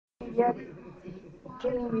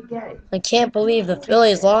I can't believe the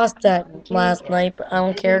Phillies lost that last night, but I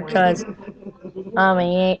don't care because I'm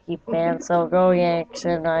a Yankee fan, so go Yanks,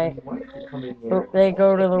 and I hope they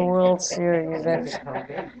go to the World Series, and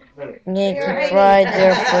Yankee pride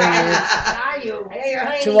there for you.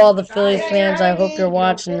 To all the Phillies fans, I hope you're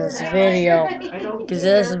watching this video, because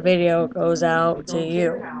this video goes out to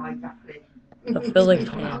you, the Philly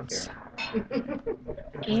fans.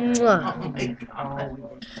 Mwah.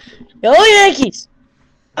 Go Yankees!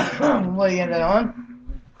 What are you gonna do on?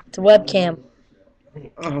 It's a webcam.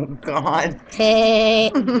 Oh God. Hey.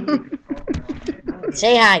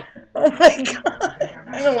 Say hi. Oh my God.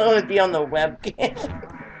 I don't want to be on the webcam.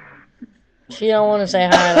 She don't want to say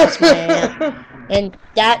hi, that's my aunt. And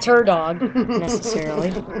that's her dog,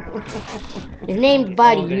 necessarily. His name's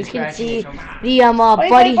Buddy. You can see the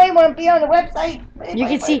Buddy. Wait, want to be on the website?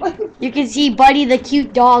 You can see Buddy the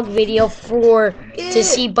cute dog video to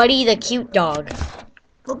see Buddy the cute dog.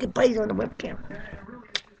 Look at Buddy's on the webcam.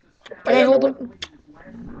 Can I hold him?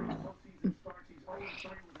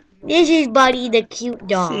 This is Buddy the cute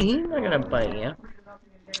dog. See, he's not gonna bite you.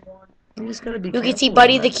 You just gotta be. You can see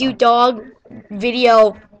Buddy the cute dog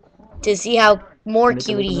video to see how more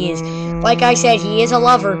cute he is. Like I said, he is a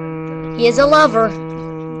lover. He is a lover.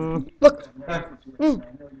 Look.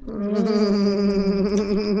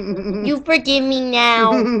 You forgive me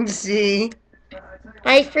now. See?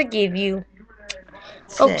 I forgive you.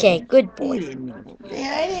 Okay, good boy.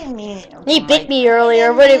 I didn't mean it. He bit me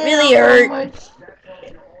earlier, but it really hurt.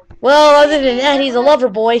 Well, other than that, he's a lover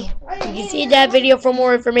boy. You can see that video for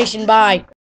more information. Bye.